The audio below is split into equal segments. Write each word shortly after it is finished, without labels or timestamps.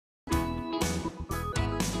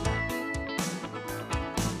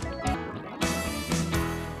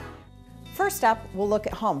First up, we'll look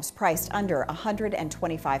at homes priced under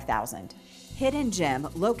 $125,000. Hidden gem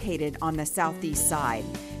located on the southeast side.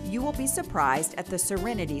 You will be surprised at the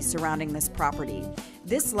serenity surrounding this property.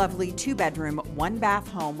 This lovely 2-bedroom, 1-bath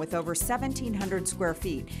home with over 1,700 square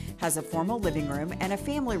feet has a formal living room and a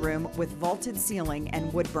family room with vaulted ceiling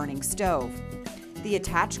and wood-burning stove. The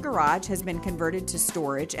attached garage has been converted to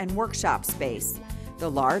storage and workshop space. The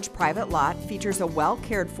large private lot features a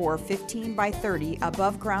well-cared-for 15 by 30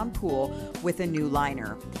 above-ground pool with a new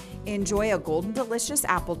liner. Enjoy a golden delicious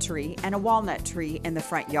apple tree and a walnut tree in the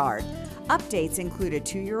front yard. Updates include a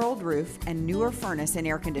 2-year-old roof and newer furnace and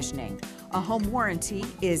air conditioning. A home warranty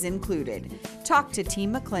is included. Talk to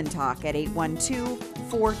Team McClintock at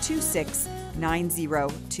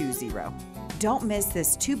 812-426-9020. Don't miss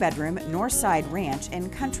this 2-bedroom Northside Ranch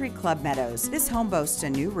in Country Club Meadows. This home boasts a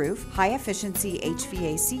new roof, high-efficiency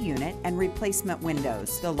HVAC unit, and replacement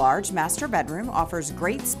windows. The large master bedroom offers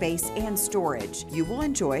great space and storage. You will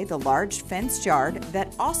enjoy the large fenced yard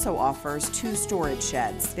that also offers 2 storage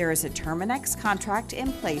sheds. There is a Terminex contract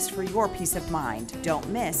in place for your peace of mind. Don't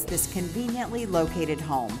miss this conveniently located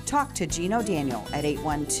home. Talk to Gino Daniel at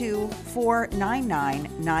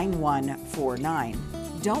 812-499-9149.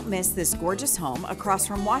 Don't miss this gorgeous home across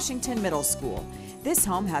from Washington Middle School. This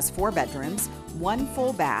home has 4 bedrooms, 1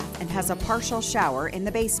 full bath, and has a partial shower in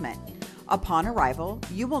the basement. Upon arrival,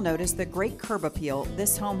 you will notice the great curb appeal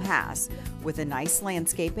this home has, with a nice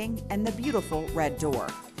landscaping and the beautiful red door.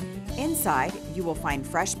 Inside, you will find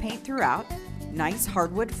fresh paint throughout, nice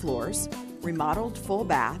hardwood floors, remodeled full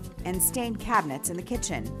bath, and stained cabinets in the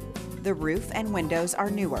kitchen. The roof and windows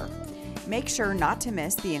are newer. Make sure not to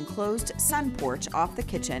miss the enclosed sun porch off the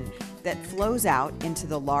kitchen that flows out into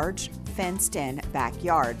the large fenced-in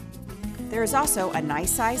backyard. There is also a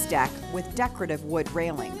nice-sized deck with decorative wood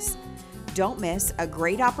railings. Don't miss a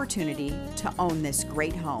great opportunity to own this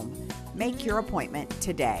great home. Make your appointment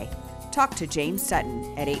today. Talk to James Sutton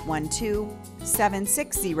at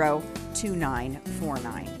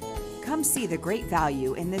 812-760-2949. Come see the great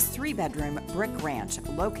value in this 3-bedroom brick ranch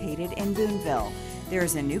located in Boonville. There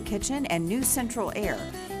is a new kitchen and new central air.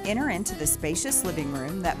 Enter into the spacious living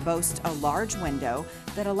room that boasts a large window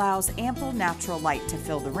that allows ample natural light to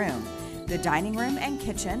fill the room. The dining room and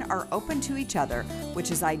kitchen are open to each other, which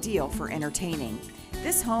is ideal for entertaining.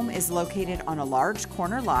 This home is located on a large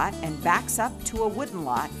corner lot and backs up to a wooden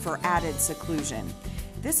lot for added seclusion.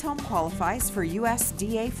 This home qualifies for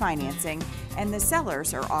USDA financing, and the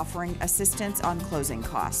sellers are offering assistance on closing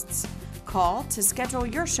costs. Call to schedule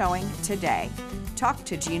your showing today. Talk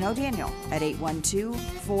to Gino Daniel at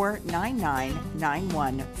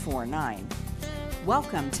 812-499-9149.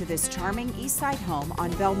 Welcome to this charming Eastside home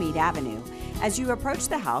on Belmead Avenue. As you approach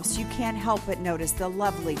the house, you can't help but notice the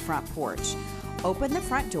lovely front porch. Open the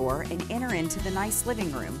front door and enter into the nice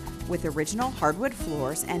living room with original hardwood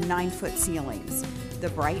floors and 9-foot ceilings. The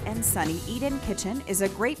bright and sunny eat-in kitchen is a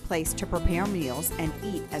great place to prepare meals and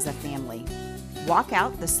eat as a family. Walk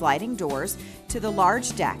out the sliding doors to the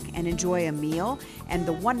large deck and enjoy a meal and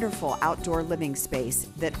the wonderful outdoor living space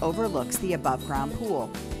that overlooks the above-ground pool.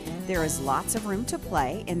 There is lots of room to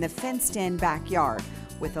play in the fenced-in backyard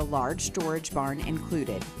with a large storage barn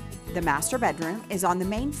included. The master bedroom is on the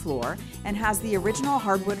main floor and has the original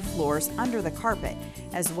hardwood floors under the carpet,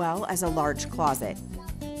 as well as a large closet.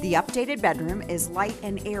 The updated bedroom is light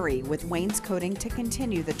and airy with wainscoting to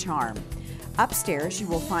continue the charm. Upstairs, you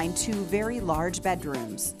will find 2 very large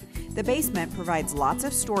bedrooms. The basement provides lots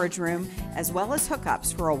of storage room as well as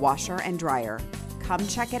hookups for a washer and dryer. Come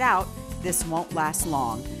check it out. This won't last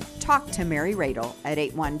long. Talk to Mary Radel at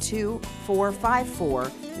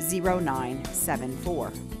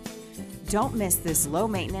 812-454-0974. Don't miss this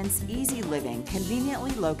low-maintenance, easy-living,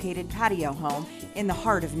 conveniently located patio home in the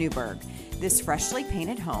heart of Newburgh. This freshly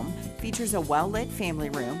painted home features a well-lit family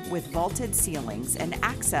room with vaulted ceilings and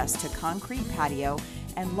access to concrete patio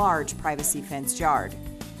and large privacy fenced yard.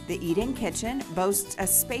 The eat-in kitchen boasts a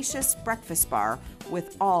spacious breakfast bar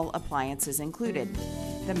with all appliances included.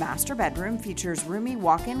 The master bedroom features roomy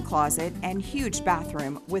walk-in closet and huge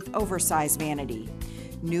bathroom with oversized vanity.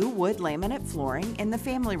 New wood laminate flooring in the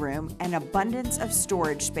family room and abundance of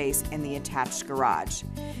storage space in the attached garage.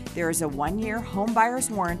 There is a 1-year home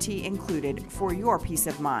buyer's warranty included for your peace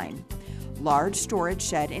of mind. Large storage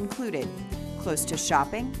shed included. Close to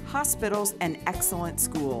shopping, hospitals, and excellent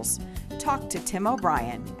schools. Talk to Tim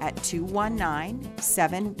O'Brien at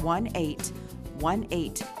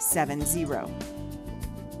 219-718-1870.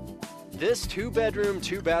 This 2-bedroom,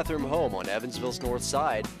 2-bathroom home on Evansville's north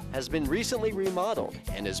side has been recently remodeled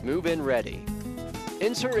and is move-in ready.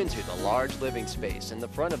 Enter into the large living space in the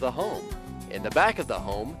front of the home. In the back of the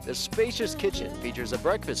home, the spacious kitchen features a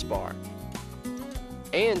breakfast bar.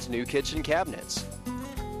 and new kitchen cabinets.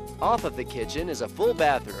 Off of the kitchen is a full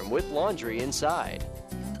bathroom with laundry inside.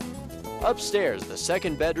 Upstairs, the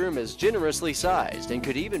second bedroom is generously sized and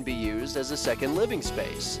could even be used as a second living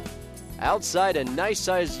space. Outside, a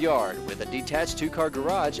nice-sized yard with a detached two-car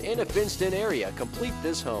garage and a fenced-in area complete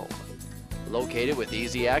this home. Located with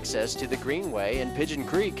easy access to the Greenway and Pigeon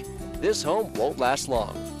Creek, this home won't last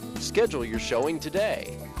long. Schedule your showing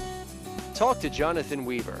today. Talk to Jonathan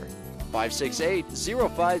Weaver,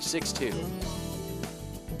 568-0562.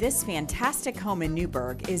 This fantastic home in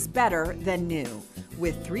Newburgh is better than new.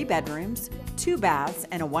 With 3 bedrooms, 2 baths,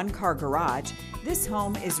 and a 1-car garage, this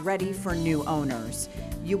home is ready for new owners.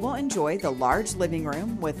 You will enjoy the large living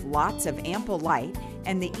room with lots of ample light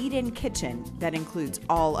and the eat-in kitchen that includes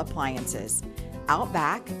all appliances. Out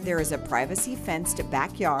back, there is a privacy-fenced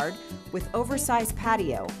backyard with oversized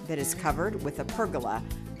patio that is covered with a pergola,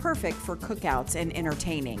 perfect for cookouts and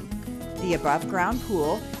entertaining. The above-ground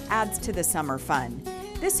pool adds to the summer fun.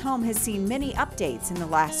 This home has seen many updates in the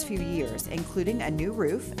last few years, including a new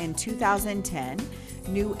roof in 2010,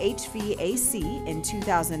 new HVAC in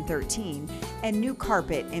 2013, and new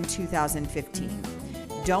carpet in 2015.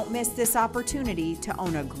 Don't miss this opportunity to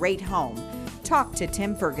own a great home. Talk to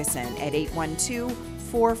Tim Ferguson at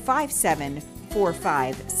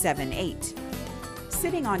 812-457-4578.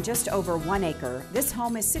 Sitting on just over 1 acre, this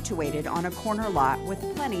home is situated on a corner lot with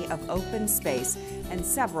plenty of open space and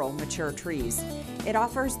several mature trees. It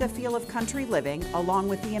offers the feel of country living along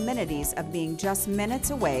with the amenities of being just minutes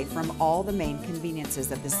away from all the main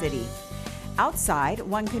conveniences of the city. Outside,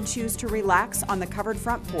 one can choose to relax on the covered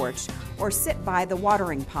front porch or sit by the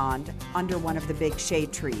watering pond under one of the big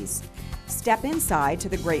shade trees. Step inside to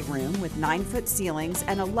the great room with 9-foot ceilings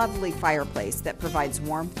and a lovely fireplace that provides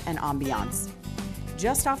warmth and ambiance.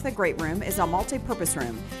 Just off the great room is a multi-purpose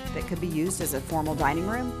room that could be used as a formal dining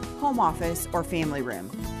room, home office, or family room.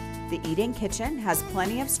 The eat-in kitchen has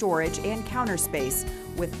plenty of storage and counter space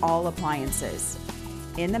with all appliances.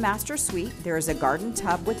 In the master suite, there is a garden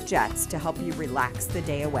tub with jets to help you relax the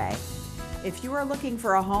day away. If you are looking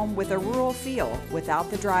for a home with a rural feel without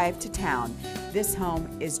the drive to town, this home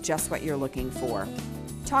is just what you're looking for.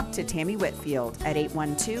 Talk to Tammy Whitfield at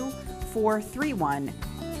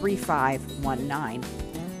 812-431-3519.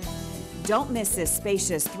 Don't miss this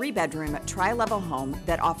spacious 3-bedroom tri-level home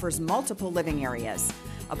that offers multiple living areas.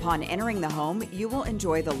 Upon entering the home, you will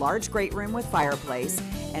enjoy the large great room with fireplace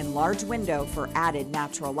and large window for added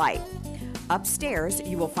natural light. Upstairs,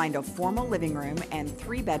 you will find a formal living room and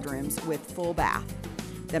 3 bedrooms with full bath.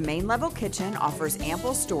 The main level kitchen offers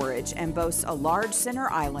ample storage and boasts a large center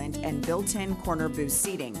island and built-in corner booth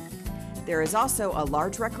seating. There is also a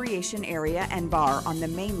large recreation area and bar on the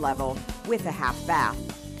main level with a half bath.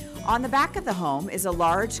 On the back of the home is a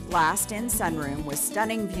large glassed-in sunroom with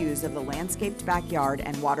stunning views of the landscaped backyard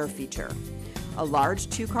and water feature. A large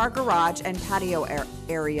 2-car garage and patio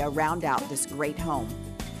area round out this great home.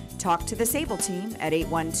 Talk to the Sable team at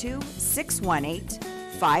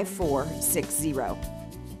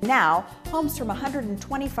 812-618-5460. Now, homes from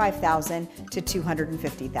 $125,000 to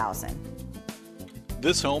 $250,000.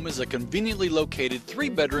 This home is a conveniently located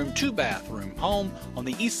 3-bedroom, 2-bathroom home on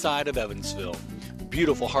the east side of Evansville.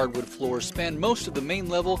 Beautiful hardwood floors span most of the main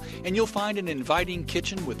level, and you'll find an inviting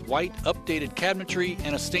kitchen with white, updated cabinetry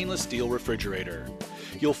and a stainless steel refrigerator.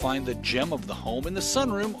 You'll find the gem of the home in the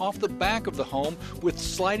sunroom off the back of the home with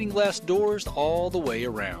sliding glass doors all the way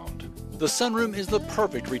around. The sunroom is the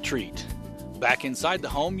perfect retreat. Back inside the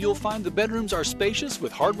home, you'll find the bedrooms are spacious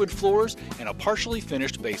with hardwood floors and a partially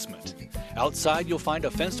finished basement. Outside, you'll find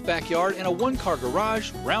a fenced backyard and a 1-car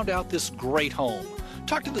garage round out this great home.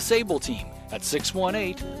 Talk to the Sable team at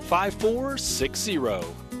 618-5460.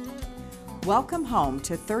 Welcome home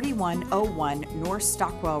to 3101 North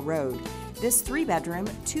Stockwell Road. This 3-bedroom,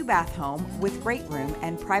 2-bath home with great room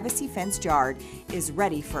and privacy fenced yard is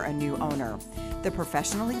ready for a new owner. The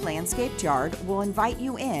professionally landscaped yard will invite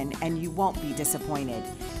you in and you won't be disappointed.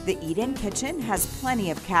 The eat-in kitchen has plenty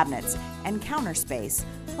of cabinets and counter space,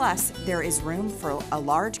 plus there is room for a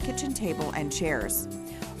large kitchen table and chairs.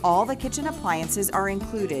 All the kitchen appliances are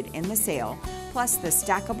included in the sale, plus the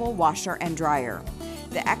stackable washer and dryer.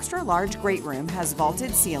 The extra large great room has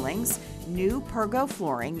vaulted ceilings, new pergo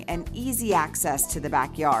flooring, and easy access to the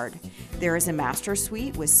backyard. There is a master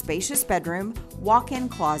suite with spacious bedroom, walk-in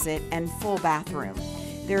closet, and full bathroom.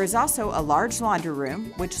 There is also a large laundry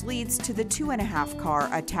room, which leads to the 2.5-car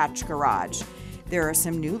attached garage. There are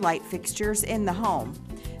some new light fixtures in the home.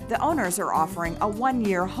 The owners are offering a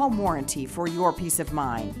 1-year home warranty for your peace of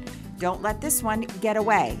mind. Don't let this one get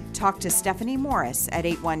away. Talk to Stephanie Morris at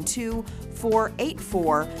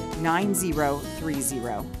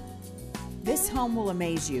 812-484-9030. This home will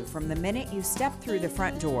amaze you from the minute you step through the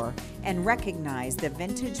front door and recognize the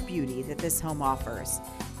vintage beauty that this home offers.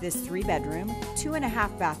 This 3-bedroom,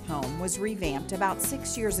 2.5-bath home was revamped about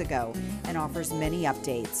 6 years ago and offers many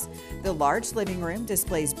updates. The large living room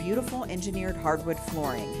displays beautiful engineered hardwood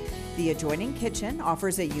flooring. The adjoining kitchen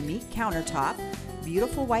offers a unique countertop,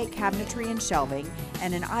 beautiful white cabinetry and shelving,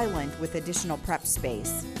 and an island with additional prep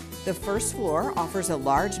space. The first floor offers a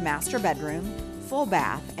large master bedroom, full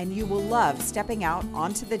bath, and you will love stepping out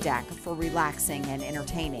onto the deck for relaxing and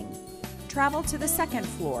entertaining. Travel to the second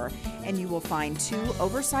floor and you will find 2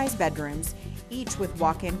 oversized bedrooms, each with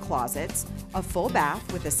walk-in closets, a full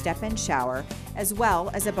bath with a step-in shower, as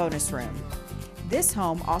well as a bonus room. This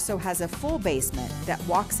home also has a full basement that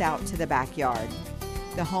walks out to the backyard.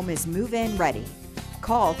 The home is move-in ready.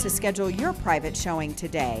 Call to schedule your private showing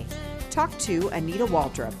today. Talk to Anita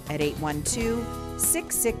Waldrop at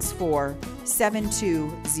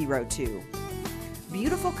 812-664-7202.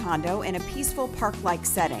 Beautiful condo in a peaceful park-like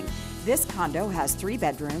setting. This condo has 3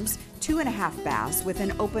 bedrooms, 2.5 baths with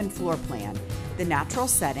an open floor plan. The natural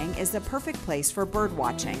setting is the perfect place for bird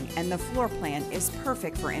watching, and the floor plan is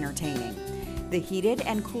perfect for entertaining. The heated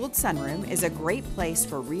and cooled sunroom is a great place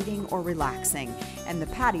for reading or relaxing, and the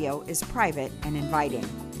patio is private and inviting.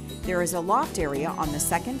 There is a loft area on the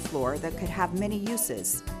second floor that could have many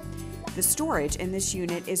uses. The storage in this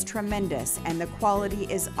unit is tremendous, and the quality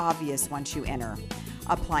is obvious once you enter.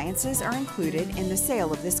 Appliances are included in the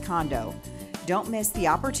sale of this condo. Don't miss the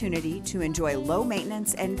opportunity to enjoy low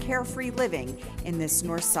maintenance and carefree living in this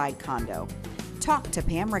North Side condo. Talk to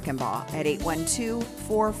Pam Rickenbaugh at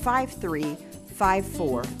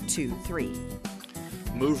 812-453-5423.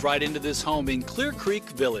 Move right into this home in Clear Creek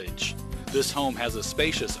Village. This home has a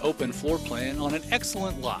spacious open floor plan on an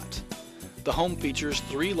excellent lot. The home features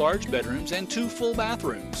 3 large bedrooms and 2 full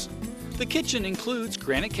bathrooms. The kitchen includes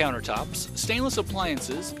granite countertops, stainless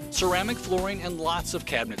appliances, ceramic flooring, and lots of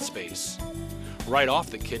cabinet space. Right off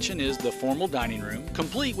the kitchen is the formal dining room,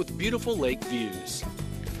 complete with beautiful lake views.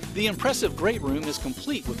 The impressive great room is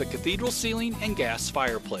complete with a cathedral ceiling and gas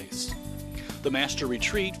fireplace. The master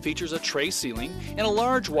retreat features a tray ceiling and a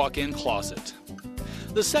large walk-in closet.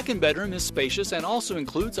 The second bedroom is spacious and also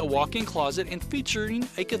includes a walk-in closet and featuring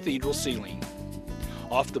a cathedral ceiling.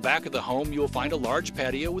 Off the back of the home, you will find a large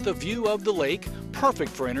patio with a view of the lake,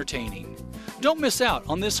 perfect for entertaining. Don't miss out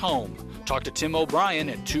on this home. Talk to Tim O'Brien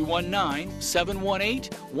at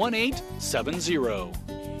 219-718-1870.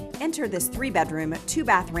 Enter this 3-bedroom,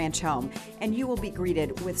 2-bath ranch home, and you will be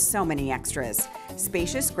greeted with so many extras.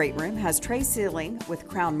 Spacious great room has tray ceiling with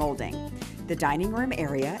crown molding. The dining room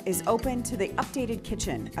area is open to the updated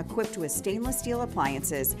kitchen, equipped with stainless steel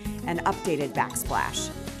appliances and updated backsplash.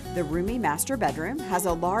 The roomy master bedroom has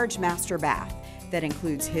a large master bath that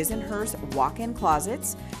includes his and hers walk-in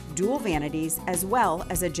closets, dual vanities, as well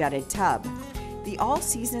as a jetted tub. The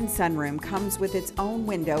all-season sunroom comes with its own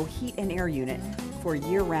window heat and air unit for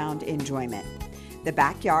year-round enjoyment. The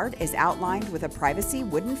backyard is outlined with a privacy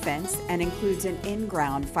wooden fence and includes an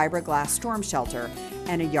in-ground fiberglass storm shelter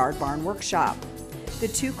and a yard barn workshop. The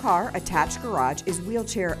 2-car attached garage is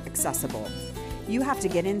wheelchair accessible. You have to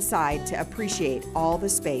get inside to appreciate all the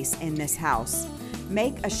space in this house.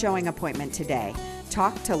 Make a showing appointment today.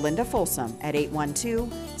 Talk to Linda Folsom at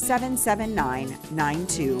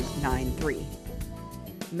 812-779-9293.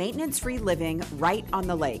 Maintenance-free living right on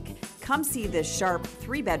the lake. Come see this sharp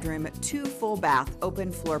 3-bedroom, 2 full bath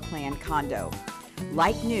open floor plan condo.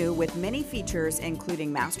 Like new with many features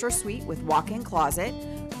including master suite with walk-in closet,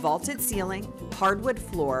 vaulted ceiling, hardwood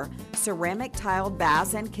floor, ceramic tiled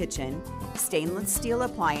baths and kitchen, stainless steel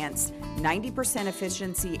appliance, 90%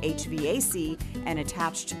 efficiency HVAC, and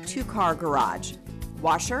attached 2-car garage.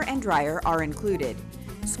 Washer and dryer are included.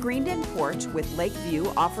 Screened-in porch with lake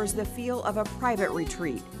view offers the feel of a private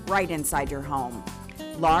retreat right inside your home.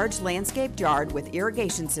 Large landscaped yard with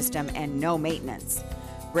irrigation system and no maintenance.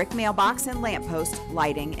 Brick mailbox and lamppost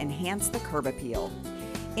lighting enhance the curb appeal.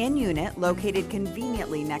 In-unit located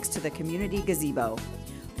conveniently next to the community gazebo.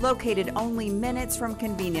 Located only minutes from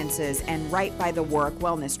conveniences and right by the Warwick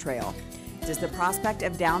Wellness Trail. Does the prospect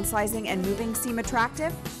of downsizing and moving seem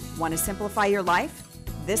attractive? Want to simplify your life?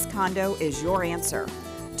 This condo is your answer.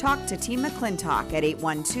 Talk to Team McClintock at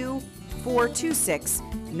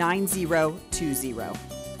 812-426-9020.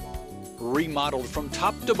 Remodeled from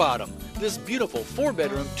top to bottom, this beautiful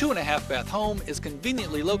 4-bedroom, 2.5-bath home is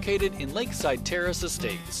conveniently located in Lakeside Terrace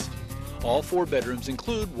Estates. All 4 bedrooms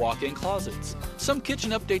include walk-in closets. Some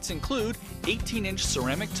kitchen updates include 18-inch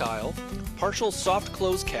ceramic tile, partial soft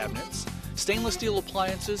close cabinets, stainless steel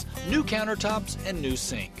appliances, new countertops, and new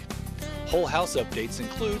sink. Whole house updates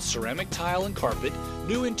include ceramic tile and carpet,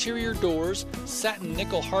 new interior doors, satin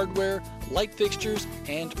nickel hardware, light fixtures,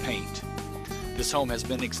 and paint. This home has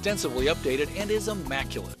been extensively updated and is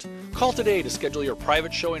immaculate. Call today to schedule your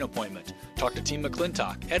private showing appointment. Talk to Team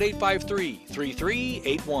McClintock at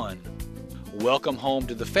 853-3381. Welcome home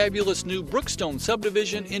to the fabulous new Brookstone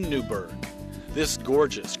subdivision in Newburgh. This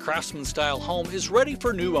gorgeous craftsman-style home is ready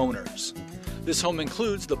for new owners. This home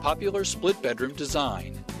includes the popular split-bedroom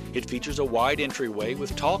design. It features a wide entryway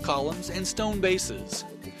with tall columns and stone bases.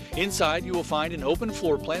 Inside, you will find an open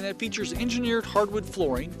floor plan that features engineered hardwood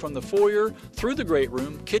flooring from the foyer through the great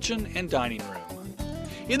room, kitchen, and dining room.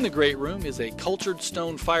 In the great room is a cultured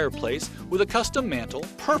stone fireplace with a custom mantel,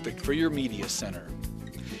 perfect for your media center.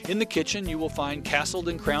 In the kitchen, you will find castled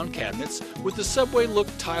and crowned cabinets with the subway-look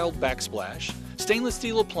tiled backsplash, stainless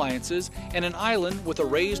steel appliances, and an island with a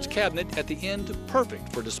raised cabinet at the end,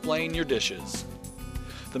 perfect for displaying your dishes.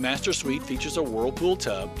 The master suite features a whirlpool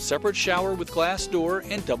tub, separate shower with glass door,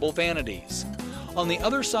 and double vanities. On the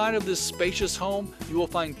other side of this spacious home, you will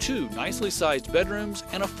find 2 nicely sized bedrooms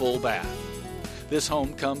and a full bath. This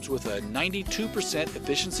home comes with a 92%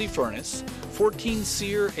 efficiency furnace,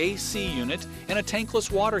 14-SEER AC unit, and a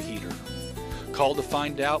tankless water heater. Call to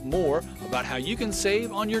find out more about how you can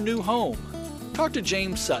save on your new home. Talk to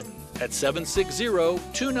James Sutton at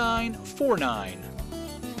 760-2949.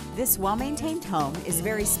 This well-maintained home is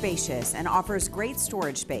very spacious and offers great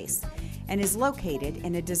storage space and is located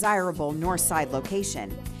in a desirable north side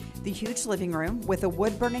location. The huge living room with a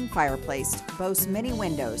wood-burning fireplace boasts many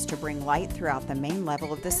windows to bring light throughout the main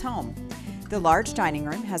level of this home. The large dining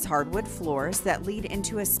room has hardwood floors that lead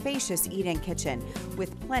into a spacious eat-in kitchen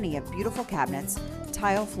with plenty of beautiful cabinets,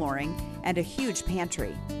 tile flooring, and a huge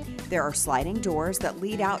pantry. There are sliding doors that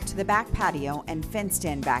lead out to the back patio and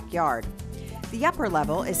fenced-in backyard. The upper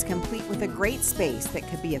level is complete with a great space that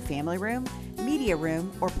could be a family room, media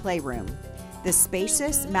room, or playroom. The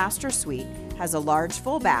spacious master suite has a large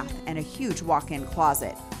full bath and a huge walk-in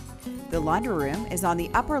closet. The laundry room is on the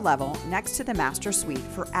upper level next to the master suite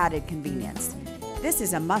for added convenience. This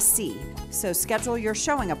is a must-see, so schedule your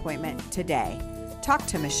showing appointment today. Talk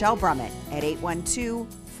to Michelle Brummett at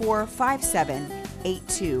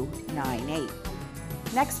 812-457-8298.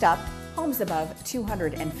 Next up, homes above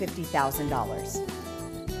 $250,000.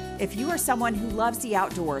 If you are someone who loves the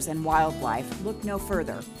outdoors and wildlife, look no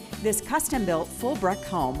further. This custom-built full brick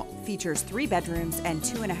home features 3 bedrooms and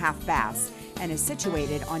 2.5 baths and is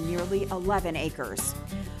situated on nearly 11 acres.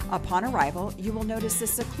 Upon arrival, you will notice the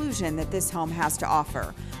seclusion that this home has to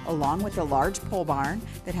offer, along with a large pole barn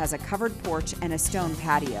that has a covered porch and a stone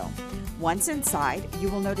patio. Once inside, you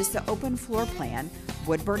will notice the open floor plan,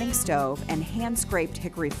 wood-burning stove, and hand-scraped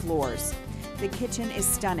hickory floors. The kitchen is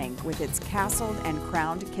stunning with its castled and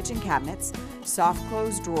crowned kitchen cabinets,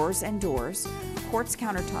 soft-close drawers and doors, quartz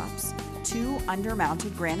countertops, 2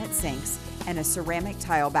 under-mounted granite sinks, and a ceramic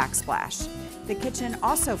tile backsplash. The kitchen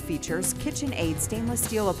also features KitchenAid stainless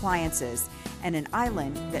steel appliances and an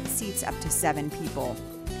island that seats up to 7 people.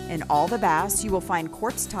 In all the baths, you will find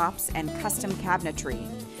quartz tops and custom cabinetry.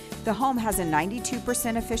 The home has a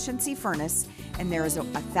 92% efficiency furnace, and there is a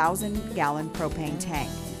 1,000-gallon propane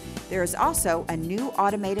tank. There is also a new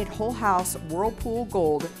automated whole house Whirlpool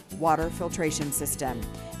Gold water filtration system.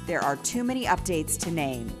 There are too many updates to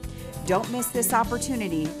name. Don't miss this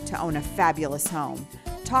opportunity to own a fabulous home.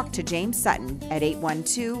 Talk to James Sutton at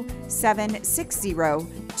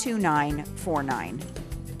 812-760-2949.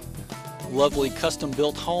 Lovely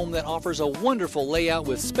custom-built home that offers a wonderful layout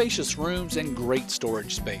with spacious rooms and great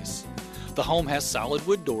storage space. The home has solid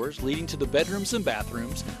wood doors leading to the bedrooms and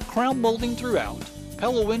bathrooms, crown molding throughout,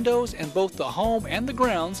 Pella windows, and both the home and the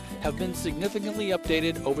grounds have been significantly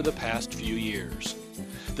updated over the past few years.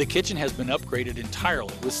 The kitchen has been upgraded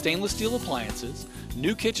entirely with stainless steel appliances,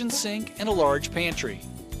 new kitchen sink, and a large pantry.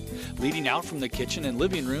 Leading out from the kitchen and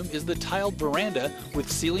living room is the tiled veranda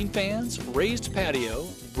with ceiling fans, raised patio,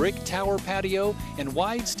 brick tower patio, and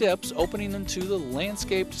wide steps opening into the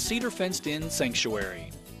landscaped cedar fenced-in sanctuary.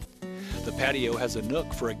 The patio has a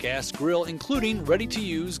nook for a gas grill, including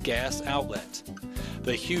ready-to-use gas outlet.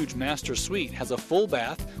 The huge master suite has a full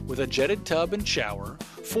bath with a jetted tub and shower,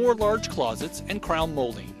 4 large closets, and crown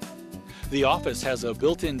molding. The office has a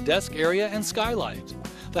built-in desk area and skylight.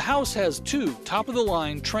 The house has 2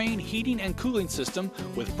 top-of-the-line Trane heating and cooling system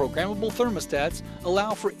with programmable thermostats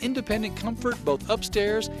allow for independent comfort both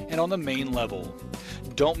upstairs and on the main level.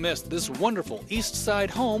 Don't miss this wonderful East Side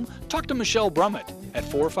home. Talk to Michelle Brummett at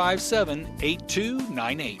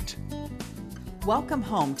 457-8298. Welcome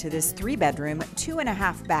home to this 3-bedroom,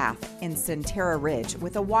 2.5 bath in Centera Ridge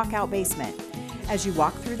with a walkout basement. As you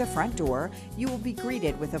walk through the front door, you will be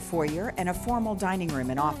greeted with a foyer and a formal dining room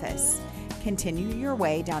and office. Continue your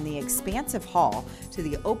way down the expansive hall to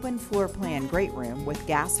the open floor plan great room with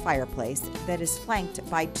gas fireplace that is flanked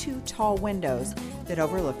by 2 tall windows that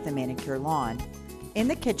overlook the manicure lawn. In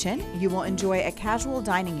the kitchen, you will enjoy a casual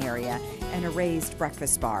dining area and a raised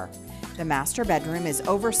breakfast bar. The master bedroom is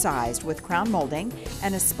oversized with crown molding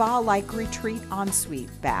and a spa-like retreat ensuite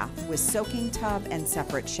bath with soaking tub and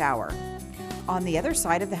separate shower. On the other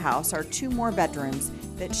side of the house are 2 more bedrooms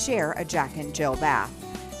that share a Jack and Jill bath.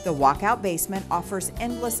 The walkout basement offers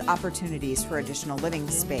endless opportunities for additional living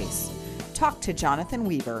space. Talk to Jonathan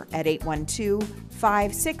Weaver at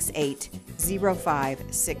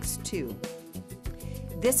 812-568-0562.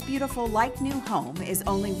 This beautiful like-new home is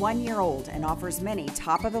only 1 year old and offers many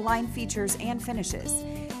top-of-the-line features and finishes.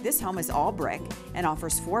 This home is all brick and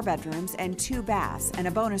offers 4 bedrooms and 2 baths and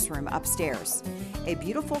a bonus room upstairs. A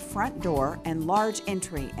beautiful front door and large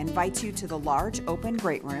entry invites you to the large open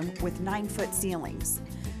great room with 9-foot ceilings.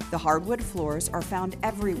 The hardwood floors are found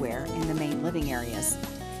everywhere in the main living areas.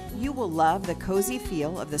 You will love the cozy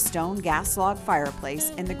feel of the stone gas log fireplace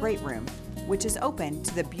in the great room, which is open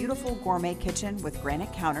to the beautiful gourmet kitchen with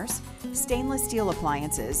granite counters, stainless steel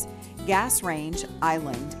appliances, gas range,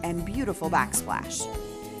 island, and beautiful backsplash.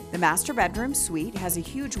 The master bedroom suite has a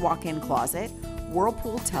huge walk-in closet,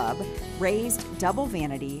 whirlpool tub, raised double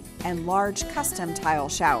vanity, and large custom tile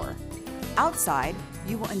shower. Outside,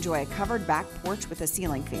 you will enjoy a covered back porch with a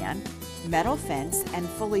ceiling fan, metal fence, and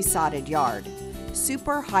fully sodded yard.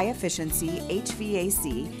 Super high-efficiency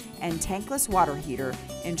HVAC and tankless water heater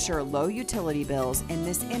ensure low utility bills in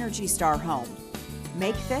this Energy Star home.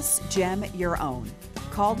 Make this gem your own.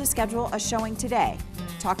 Call to schedule a showing today.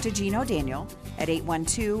 Talk to Gino Daniel at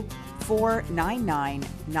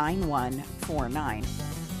 812-499-9149.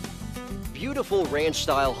 Beautiful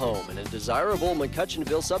ranch-style home in a desirable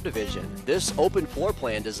McCutcheonville subdivision. This open floor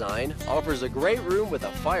plan design offers a great room with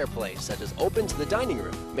a fireplace that is open to the dining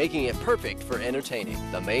room, making it perfect for entertaining.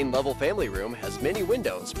 The main level family room has many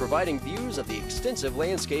windows, providing views of the extensive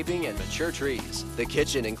landscaping and mature trees. The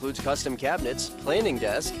kitchen includes custom cabinets, planning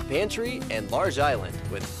desk, pantry, and large island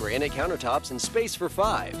with granite countertops and space for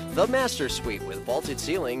 5. The master suite with vaulted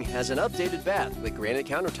ceiling has an updated bath with granite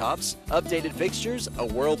countertops, updated fixtures, a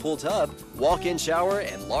whirlpool tub, walk-in shower,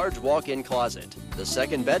 and large walk-in closet. The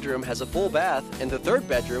second bedroom has a full bath, and the third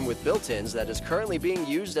bedroom with built-ins that is currently being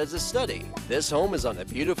used as a study. This home is on a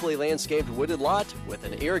beautifully landscaped wooded lot with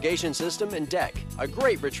an irrigation system and deck. A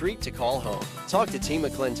great retreat to call home. Talk to Team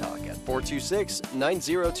McClintock at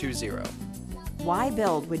 426-9020. Why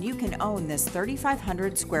build when you can own this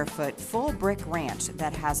 3,500 square foot full brick ranch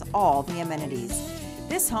that has all the amenities?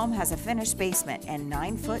 This home has a finished basement and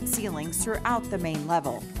 9-foot ceilings throughout the main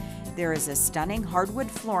level. There is a stunning hardwood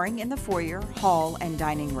flooring in the foyer, hall, and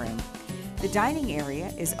dining room. The dining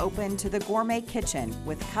area is open to the gourmet kitchen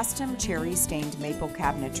with custom cherry-stained maple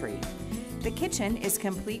cabinetry. The kitchen is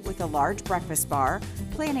complete with a large breakfast bar,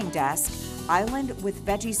 planning desk, island with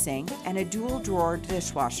veggie sink, and a dual-drawer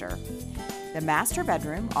dishwasher. The master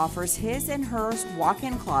bedroom offers his and hers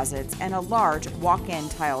walk-in closets and a large walk-in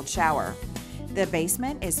tiled shower. The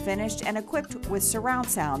basement is finished and equipped with surround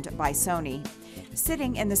sound by Sony.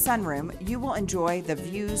 Sitting in the sunroom, you will enjoy the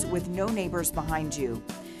views with no neighbors behind you.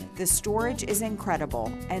 The storage is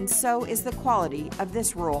incredible, and so is the quality of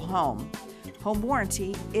this rural home. Home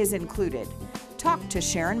warranty is included. Talk to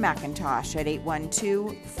Sharon McIntosh at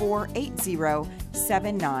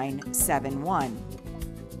 812-480-7971.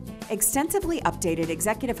 Extensively updated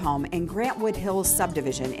executive home in Grantwood Hills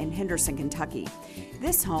subdivision in Henderson, Kentucky.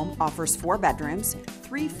 This home offers 4 bedrooms,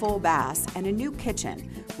 3 full baths, and a new kitchen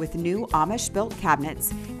with new Amish-built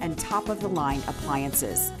cabinets and top-of-the-line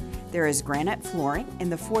appliances. There is granite flooring in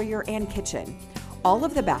the foyer and kitchen. All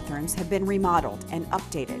of the bathrooms have been remodeled and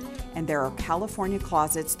updated, and there are California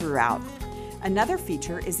closets throughout. Another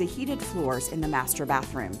feature is the heated floors in the master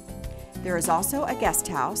bathroom. There is also a guest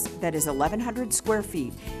house that is 1,100 square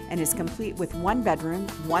feet and is complete with 1 bedroom,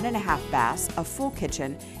 1.5 baths, a full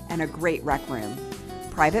kitchen, and a great rec room.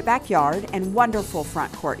 Private backyard and wonderful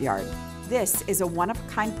front courtyard. This is a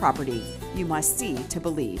one-of-a-kind property you must see to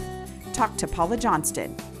believe. Talk to Paula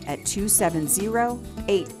Johnston at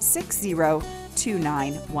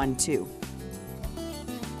 270-860-2912.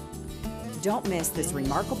 Don't miss this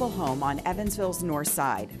remarkable home on Evansville's north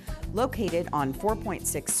side. Located on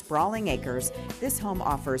 4.6 sprawling acres, this home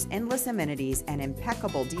offers endless amenities and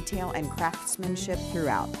impeccable detail and craftsmanship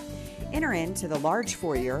throughout. Enter into the large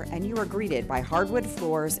foyer and you are greeted by hardwood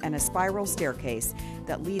floors and a spiral staircase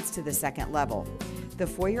that leads to the second level. The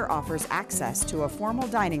foyer offers access to a formal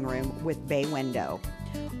dining room with bay window.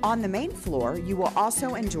 On the main floor, you will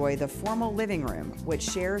also enjoy the formal living room, which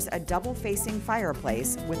shares a double-facing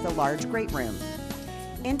fireplace with a large great room.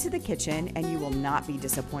 Into the kitchen, and you will not be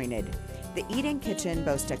disappointed. The eat-in kitchen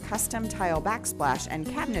boasts a custom tile backsplash and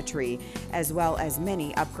cabinetry, as well as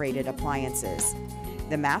many upgraded appliances.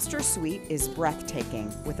 The master suite is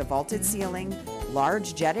breathtaking, with a vaulted ceiling,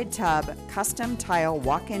 large jetted tub, custom tile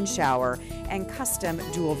walk-in shower, and custom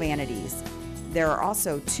dual vanities. There are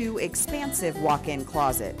also 2 expansive walk-in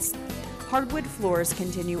closets. Hardwood floors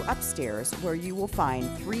continue upstairs, where you will find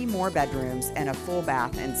 3 more bedrooms and a full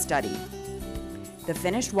bath and study. The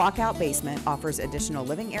finished walkout basement offers additional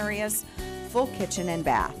living areas, full kitchen and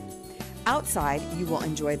bath. Outside, you will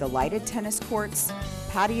enjoy the lighted tennis courts,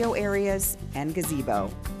 patio areas, and gazebo.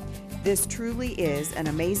 This truly is an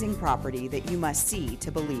amazing property that you must see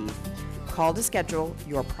to believe. Call to schedule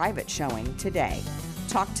your private showing today.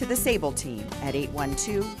 Talk to the Sable team at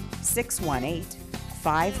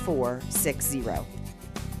 812-618-5460.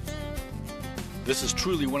 This is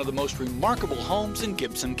truly one of the most remarkable homes in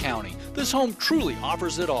Gibson County. This home truly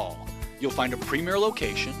offers it all. You'll find a premier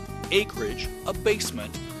location, acreage, a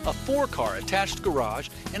basement, a 4-car attached garage,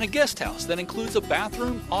 and a guest house that includes a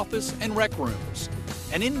bathroom, office, and rec rooms.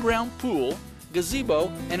 An in-ground pool,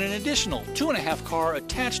 gazebo, and an additional 2.5-car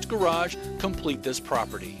attached garage complete this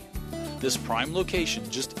property. This prime location,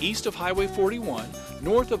 just east of Highway 41,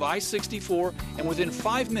 north of I-64, and within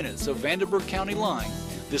 5 minutes of Vandenberg County line,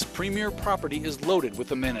 this premier property is loaded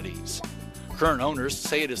with amenities. Current owners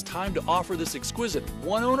say it is time to offer this exquisite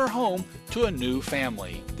one-owner home to a new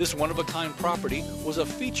family. This one-of-a-kind property was a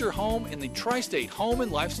feature home in the Tri-State Home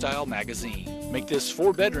and Lifestyle magazine. Make this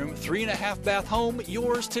 4-bedroom, 3.5-bath home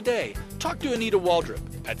yours today. Talk to Anita Waldrop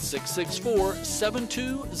at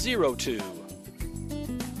 664-7202.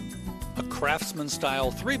 A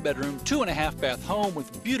craftsman-style 3-bedroom, 2.5-bath home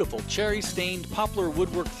with beautiful cherry-stained poplar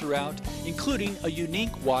woodwork throughout, including a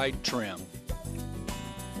unique wide trim.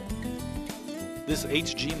 This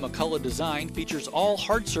H.G. McCullough design features all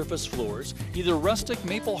hard surface floors, either rustic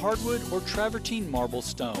maple hardwood or travertine marble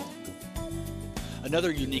stone.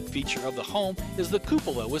 Another unique feature of the home is the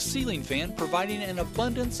cupola with ceiling fan providing an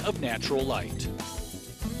abundance of natural light.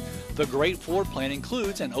 The great floor plan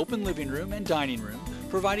includes an open living room and dining room,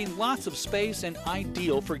 providing lots of space and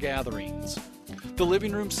ideal for gatherings. The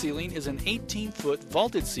living room ceiling is an 18-foot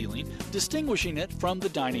vaulted ceiling, distinguishing it from the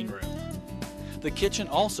dining room. The kitchen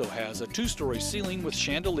also has a 2-story ceiling with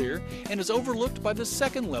chandelier and is overlooked by the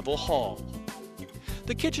 2nd-level hall.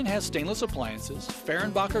 The kitchen has stainless appliances,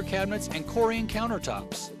 Fehrenbacher cabinets, and Corian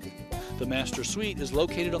countertops. The master suite is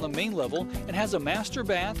located on the main level and has a master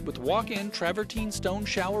bath with walk-in travertine stone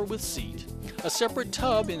shower with seat, a separate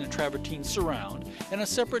tub in a travertine surround, and a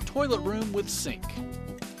separate toilet room with sink.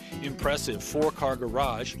 Impressive 4-car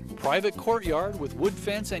garage, private courtyard with wood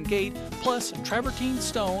fence and gate, plus travertine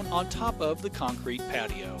stone on top of the concrete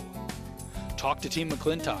patio. Talk to Team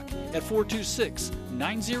McClintock at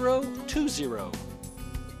 426-9020.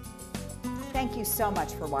 Thank you so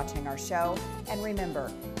much for watching our show. And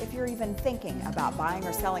remember, if you're even thinking about buying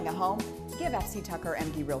or selling a home, give FC Tucker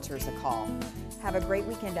MD Realtors a call. Have a great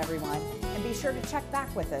weekend, everyone, and be sure to check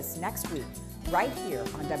back with us next week, right here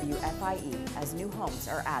on WFIE, as new homes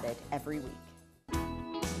are added every week.